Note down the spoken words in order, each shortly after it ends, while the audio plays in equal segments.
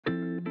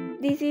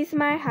This is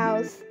my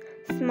house,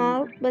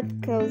 small but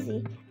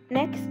cozy.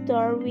 Next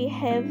door we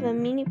have a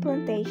mini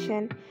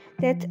plantation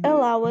that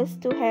allows us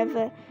to have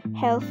a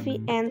healthy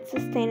and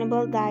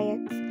sustainable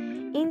diet.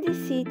 In the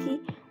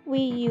city, we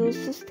use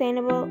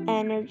sustainable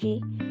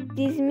energy.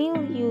 This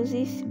mill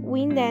uses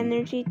wind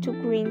energy to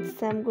grind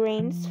some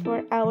grains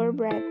for our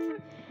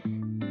bread.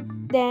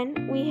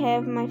 Then we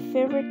have my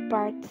favorite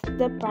part,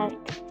 the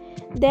park.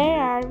 There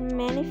are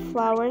many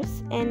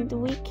flowers and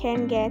we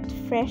can get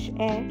fresh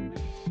air.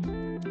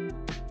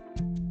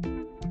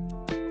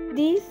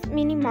 This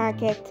mini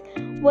market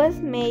was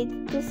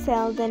made to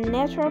sell the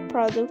natural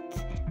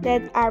products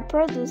that are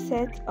produced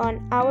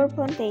on our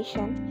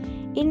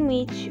plantation, in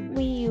which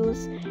we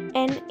use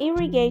an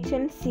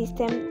irrigation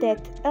system that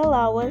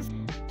allows us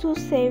to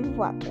save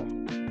water.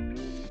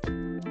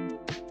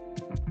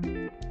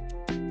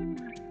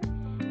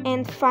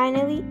 And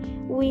finally,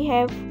 we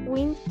have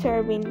wind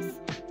turbines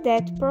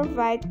that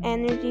provide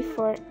energy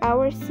for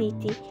our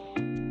city.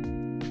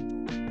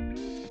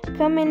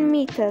 Come and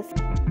meet us.